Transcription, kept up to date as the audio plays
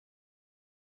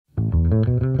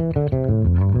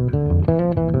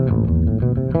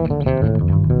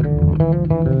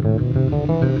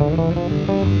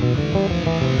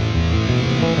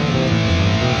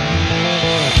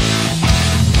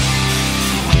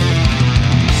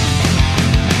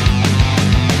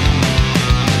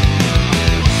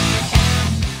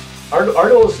our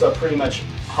goal is to pretty much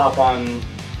hop on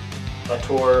a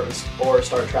tour or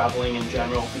start traveling in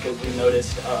general, because we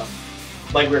noticed,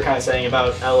 like we were kind of saying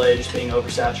about LA just being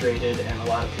oversaturated and a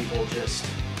lot of people just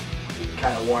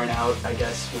kind of worn out, I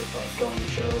guess, with like going to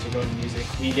shows or going to music.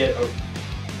 We get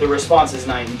the response is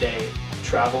night and day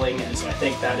traveling, and so I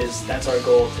think that's our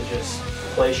goal, to just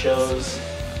play shows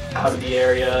out of the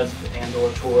area and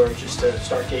or tour, just to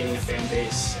start gaining a fan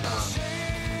base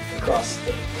across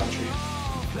the country.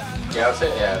 Yeah, I would say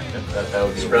that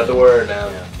would be spread the word now.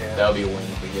 Yeah. That would be a win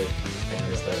if we get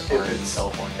fans that aren't in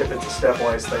California. If it's a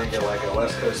stepwise thing, get like a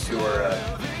West Coast tour,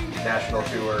 a national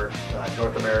tour,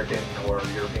 North American or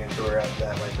European tour after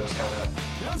that, like those kind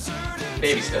of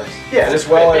baby steps. Yeah, and as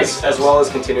well as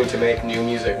continuing to make new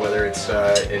music, whether it's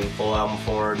in full album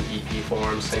form, EP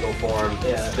form, single form.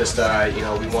 Yeah. Just you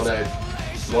know, we want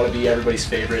to be everybody's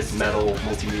favorite metal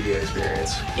multimedia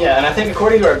experience. Yeah, and I think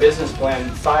according to our business plan,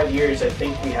 5 years, I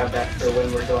think we have that for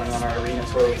when we're going on our arena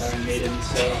tour with Iron Maiden.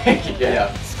 So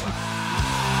Yeah.